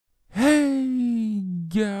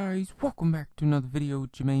Guys, welcome back to another video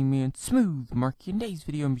with your main man, Smooth Marky. In today's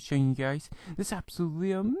video, I'm going to be showing you guys this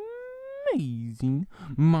absolutely amazing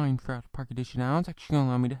Minecraft Park Edition. Now, it's actually going to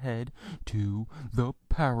allow me to head to the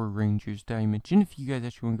Power Rangers dimension. If you guys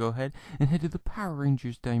actually want to go ahead and head to the Power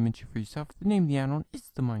Rangers dimension for yourself, the name of the add-on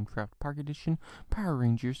is the Minecraft Park Edition Power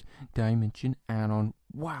Rangers Dimension add-on.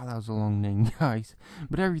 Wow, that was a long name, guys.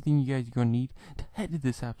 But everything you guys are going to need to head to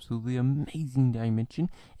this absolutely amazing dimension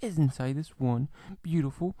is inside this one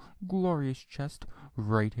beautiful, glorious chest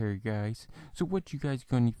right here, guys. So what you guys are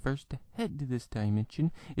going to need first to head to this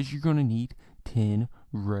dimension is you're going to need 10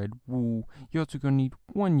 red wool. You're also going to need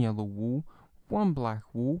 1 yellow wool, 1 black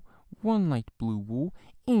wool, 1 light blue wool,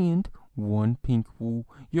 and 1 pink wool.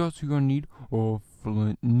 You're also going to need a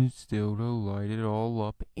flint and steel to light it all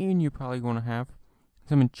up, and you're probably going to have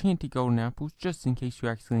some enchanted golden apples, just in case you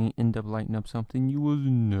accidentally end up lighting up something you was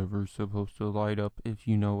never supposed to light up, if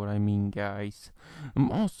you know what I mean, guys.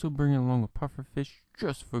 I'm also bringing along a pufferfish,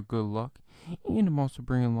 just for good luck, and I'm also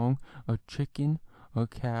bringing along a chicken, a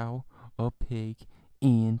cow, a pig,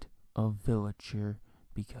 and a villager,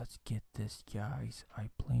 because get this, guys, I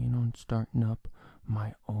plan on starting up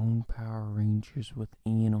my own Power Rangers with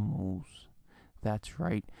animals. That's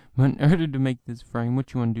right. But in order to make this frame,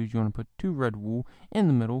 what you want to do is you want to put 2 red wool in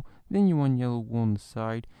the middle, then you want yellow wool on the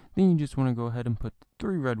side, then you just want to go ahead and put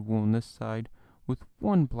 3 red wool on this side with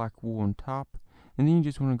 1 black wool on top, and then you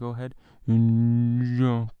just want to go ahead and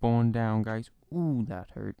jump on down, guys. Ooh, that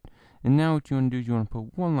hurt. And now what you want to do is you want to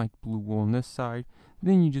put 1 light blue wool on this side,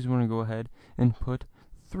 then you just want to go ahead and put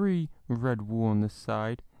 3 red wool on this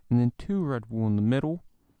side, and then 2 red wool in the middle,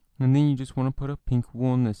 and then you just want to put a pink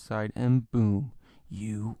wool on this side, and boom,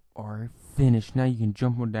 you are finished. Now you can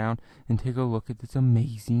jump on down and take a look at this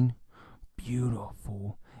amazing,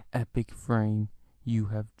 beautiful, epic frame you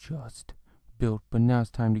have just built. But now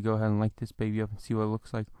it's time to go ahead and light this baby up and see what it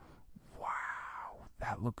looks like. Wow,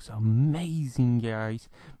 that looks amazing, guys.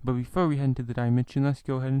 But before we head into the dimension, let's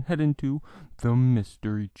go ahead and head into the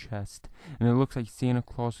mystery chest. And it looks like Santa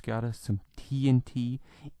Claus got us some TNT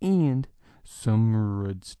and some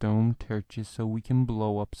redstone torches so we can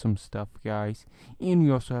blow up some stuff, guys. And we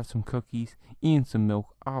also have some cookies and some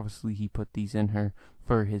milk. Obviously he put these in here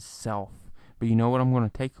for himself, but you know what, I'm going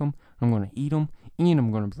to take them, I'm going to eat them, and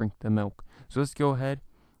I'm going to drink the milk. So let's go ahead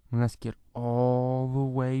and let's get all the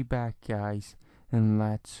way back, guys, and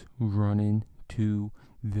let's run into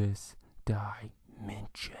this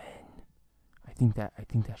dimension. I think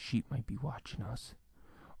that sheep might be watching us.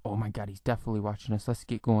 Oh my god, he's definitely watching us. Let's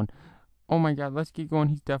get going. Oh my god, let's get going.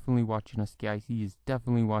 He's definitely watching us, guys. He is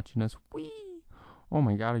definitely watching us. Whee! Oh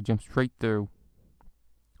my god, I jumped straight through.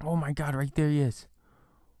 Oh my god, right there he is.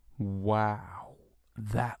 Wow.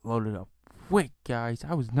 That loaded up quick, guys.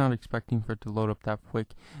 I was not expecting for it to load up that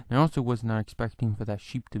quick. And I also was not expecting for that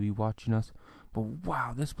sheep to be watching us. But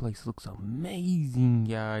wow, this place looks amazing,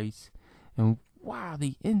 guys. And wow,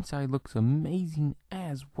 the inside looks amazing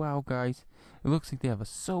as well, guys. It looks like they have a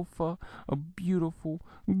sofa, a beautiful,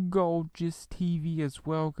 gorgeous TV as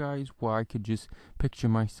well, guys. Well, I could just picture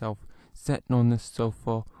myself sitting on this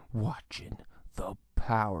sofa watching the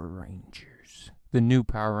Power Rangers. The new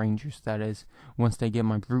Power Rangers, that is, once they get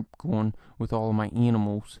my group going with all of my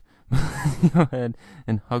animals. Go ahead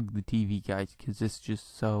and hug the TV, guys, because it's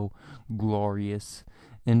just so glorious.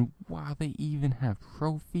 And wow, they even have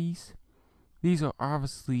trophies. These are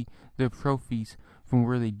obviously the trophies from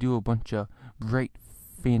where they do a bunch of great,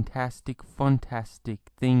 fantastic, funtastic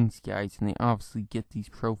things, guys. And they obviously get these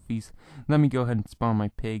trophies. Let me go ahead and spawn my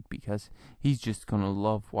pig because he's just going to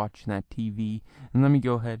love watching that TV. And let me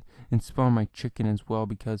go ahead and spawn my chicken as well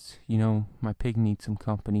because, you know, my pig needs some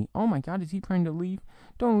company. Oh my god, is he trying to leave?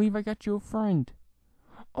 Don't leave, I got you a friend.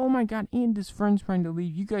 Oh my god, and his friend's trying to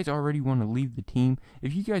leave. You guys already want to leave the team.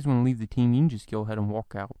 If you guys want to leave the team, you can just go ahead and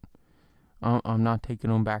walk out. I'm not taking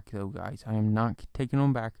them back, though, guys. I am not taking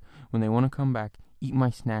them back. When they want to come back, eat my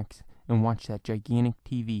snacks, and watch that gigantic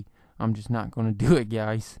TV. I'm just not going to do it,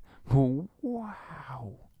 guys. But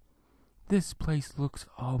wow. This place looks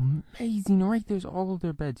amazing. Right there's all of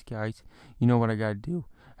their beds, guys. You know what I got to do?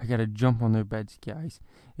 I got to jump on their beds, guys.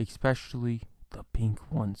 Especially the pink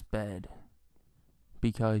one's bed.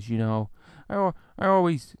 Because, you know, I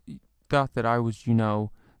always thought that I was, you know,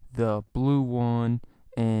 the blue one,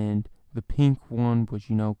 and the pink one was,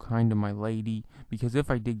 you know, kind of my lady. Because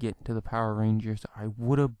if I did get into the Power Rangers, I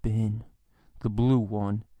would have been the blue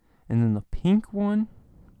one. And then the pink one,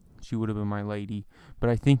 she would have been my lady. But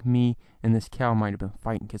I think me and this cow might have been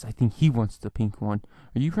fighting because I think he wants the pink one.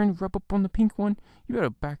 Are you trying to rub up on the pink one? You better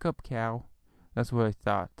back up, cow. That's what I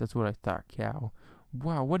thought. That's what I thought, cow.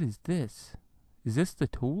 Wow, what is this? Is this the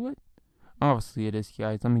toilet? Obviously it is,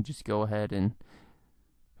 guys. Let me just go ahead and...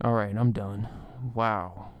 Alright, I'm done.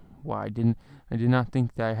 Wow. Wow, I did not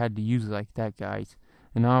think that I had to use it like that, guys.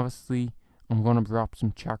 And obviously, I'm gonna drop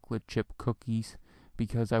some chocolate chip cookies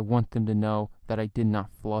because I want them to know that I did not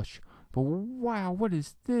flush. But wow, what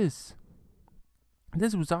is this?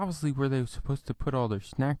 This was obviously where they were supposed to put all their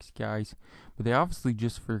snacks, guys. But they obviously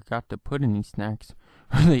just forgot to put any snacks.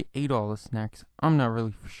 Or they ate all the snacks. I'm not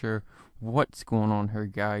really sure what's going on here,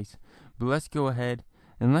 guys. But let's go ahead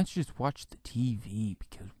and let's just watch the TV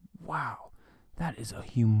because, wow, that is a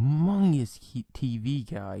humongous TV,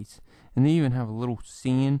 guys. And they even have a little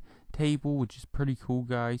sand table, which is pretty cool,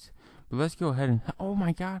 guys. But let's go ahead and, oh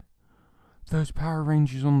my god, those Power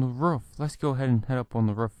Rangers on the roof. Let's go ahead and head up on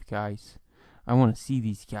the roof, guys. I want to see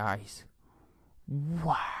these guys.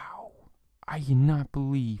 Wow, I cannot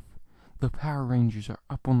believe the Power Rangers are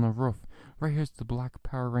up on the roof. Right here's the black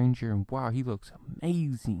Power Ranger, and wow, he looks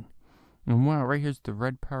amazing. And wow, right here's the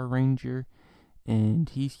red Power Ranger, and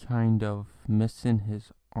he's kind of missing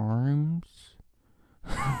his arms.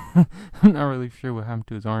 I'm not really sure what happened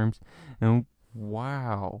to his arms. And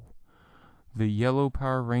wow, the yellow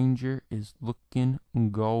Power Ranger is looking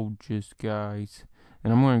gorgeous, guys.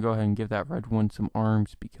 And I'm going to go ahead and give that red one some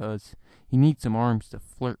arms because he needs some arms to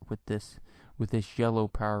flirt with this yellow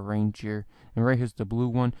Power Ranger. And right here's the blue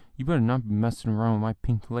one. You better not be messing around with my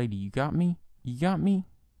pink lady. You got me? You got me?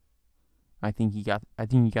 I think he got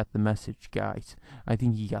the message, guys. I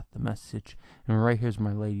think he got the message. And right here's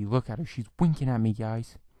my lady. Look at her. She's winking at me,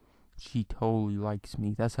 guys. She totally likes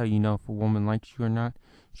me. That's how you know if a woman likes you or not.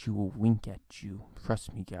 She will wink at you.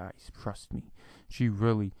 Trust me, guys. Trust me. She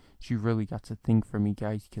really got a thing for me,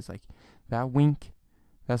 guys. Because, like, that wink,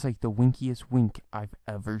 that's like the winkiest wink I've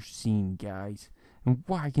ever seen, guys. And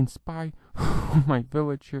wow, I can spy my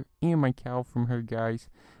villager and my cow from her, guys.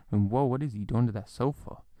 And whoa, what is he doing to that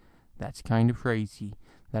sofa? That's kind of crazy.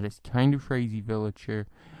 That is kind of crazy, villager.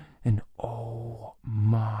 And oh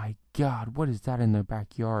my god, what is that in their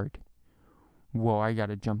backyard? Whoa, I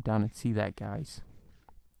gotta jump down and see that, guys.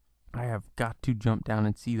 I have got to jump down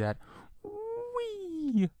and see that.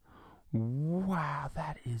 Whee! Wow,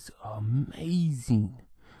 that is amazing.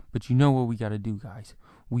 But you know what we gotta do, guys?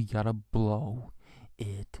 We gotta blow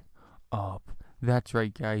it up. That's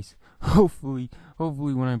right, guys. Hopefully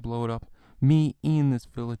when I blow it up, me and this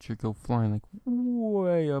villager go flying like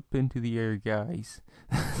way up into the air, guys.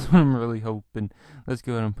 That's what I'm really hoping. Let's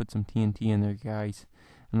go ahead and put some TNT in there, guys.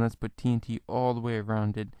 And let's put TNT all the way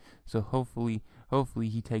around it. So hopefully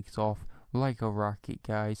he takes off like a rocket,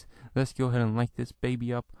 guys. Let's go ahead and light this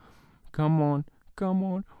baby up. Come on.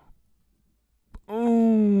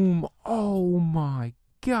 Boom! Oh my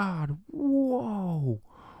god. Whoa.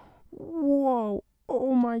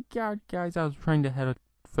 Oh my god, guys. I was trying to head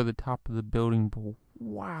for the top of the building, but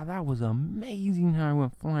wow, that was amazing how I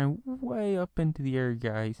went flying way up into the air,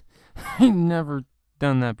 guys. I never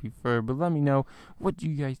done that before, but let me know what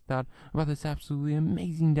you guys thought about this absolutely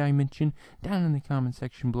amazing dimension down in the comment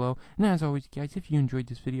section below. And as always, guys, if you enjoyed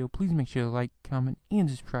this video, please make sure to like, comment, and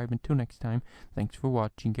subscribe. Until next time, thanks for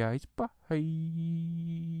watching, guys. Bye.